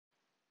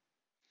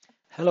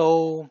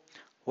Hello,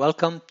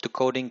 welcome to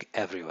Coding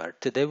Everywhere.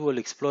 Today we will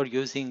explore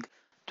using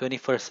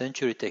 21st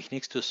century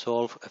techniques to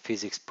solve a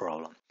physics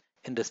problem.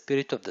 In the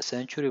spirit of the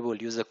century, we'll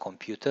use a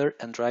computer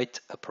and write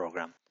a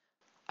program.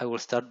 I will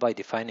start by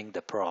defining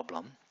the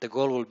problem. The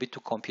goal will be to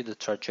compute the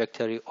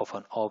trajectory of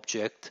an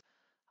object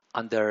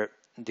under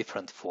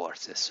different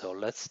forces. So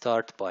let's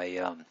start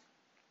by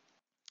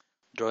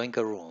drawing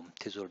a room.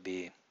 This will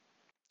be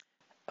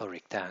a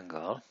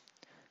rectangle,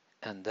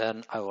 and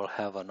then I will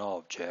have an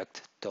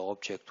object. The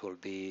object will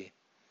be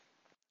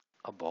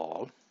a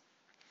ball.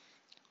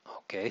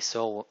 Okay,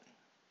 so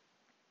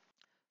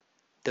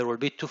there will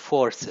be two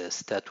forces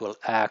that will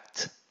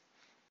act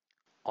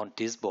on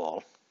this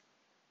ball.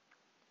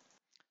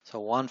 So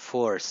one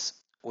force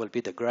will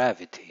be the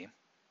gravity.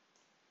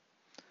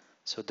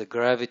 So the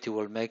gravity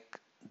will make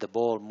the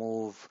ball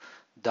move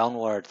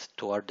downward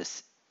toward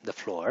the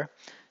floor.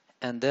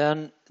 And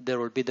then there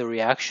will be the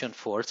reaction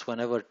force.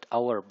 Whenever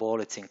our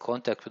ball is in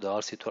contact with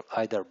us, it will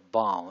either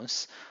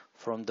bounce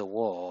from the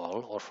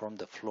wall or from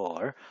the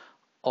floor,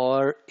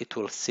 or it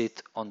will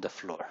sit on the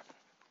floor.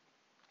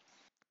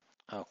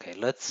 Okay,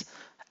 let's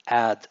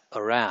add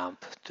a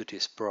ramp to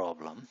this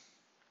problem.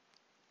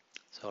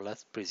 So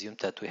let's presume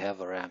that we have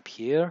a ramp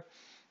here.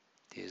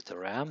 This is the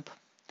ramp.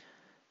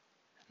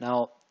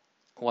 Now,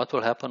 what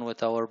will happen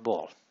with our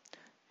ball?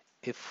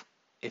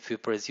 If we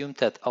presume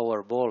that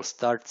our ball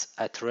starts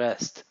at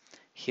rest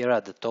here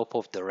at the top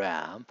of the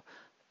ramp,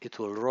 it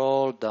will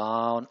roll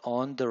down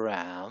on the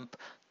ramp,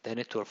 then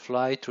it will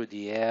fly through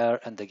the air,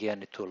 and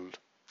again it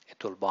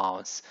will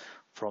bounce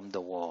from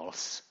the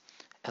walls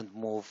and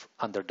move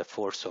under the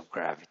force of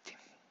gravity.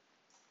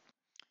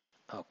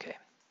 Okay.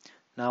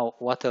 Now,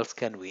 what else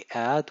can we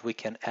add? We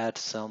can add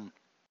some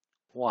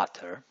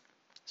water.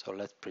 So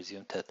let's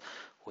presume that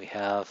we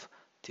have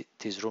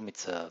this room,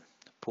 it's a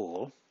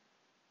pool.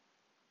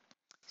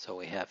 So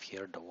we have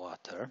here the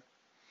water.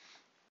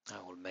 I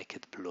will make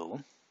it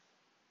blue.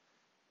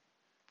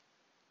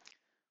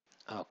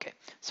 Okay,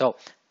 so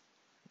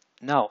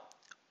now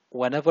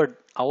whenever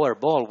our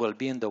ball will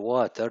be in the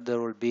water, there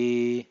will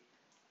be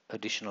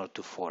additional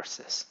two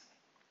forces.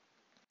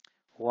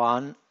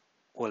 One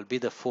will be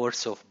the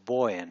force of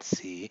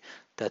buoyancy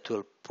that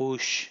will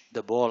push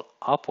the ball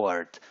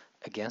upward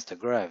against the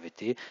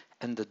gravity,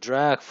 and the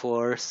drag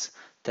force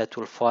that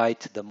will fight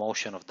the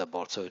motion of the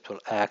ball. So it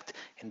will act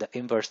in the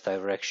inverse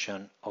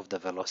direction of the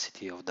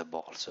velocity of the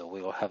ball. So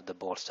we will have the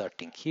ball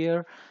starting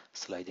here,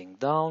 sliding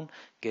down,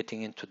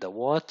 getting into the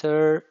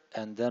water,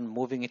 and then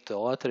moving into the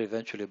water,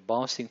 eventually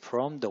bouncing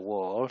from the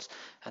walls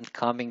and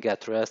coming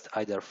at rest,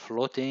 either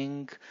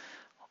floating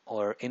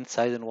or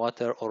inside in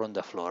water or on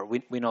the floor.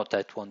 We know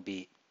that won't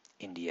be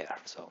in the air,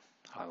 so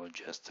I will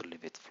just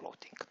leave it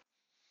floating.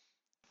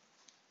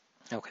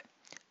 Okay.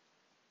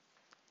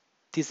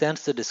 This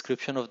ends the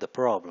description of the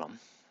problem.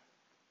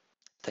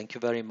 Thank you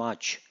very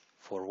much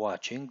for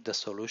watching. The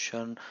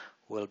solution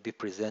will be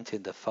presented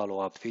in the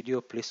follow-up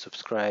video. Please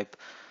subscribe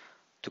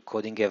to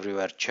Coding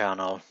Everywhere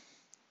channel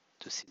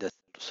to see the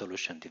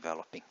solution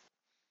developing.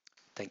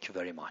 Thank you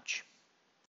very much.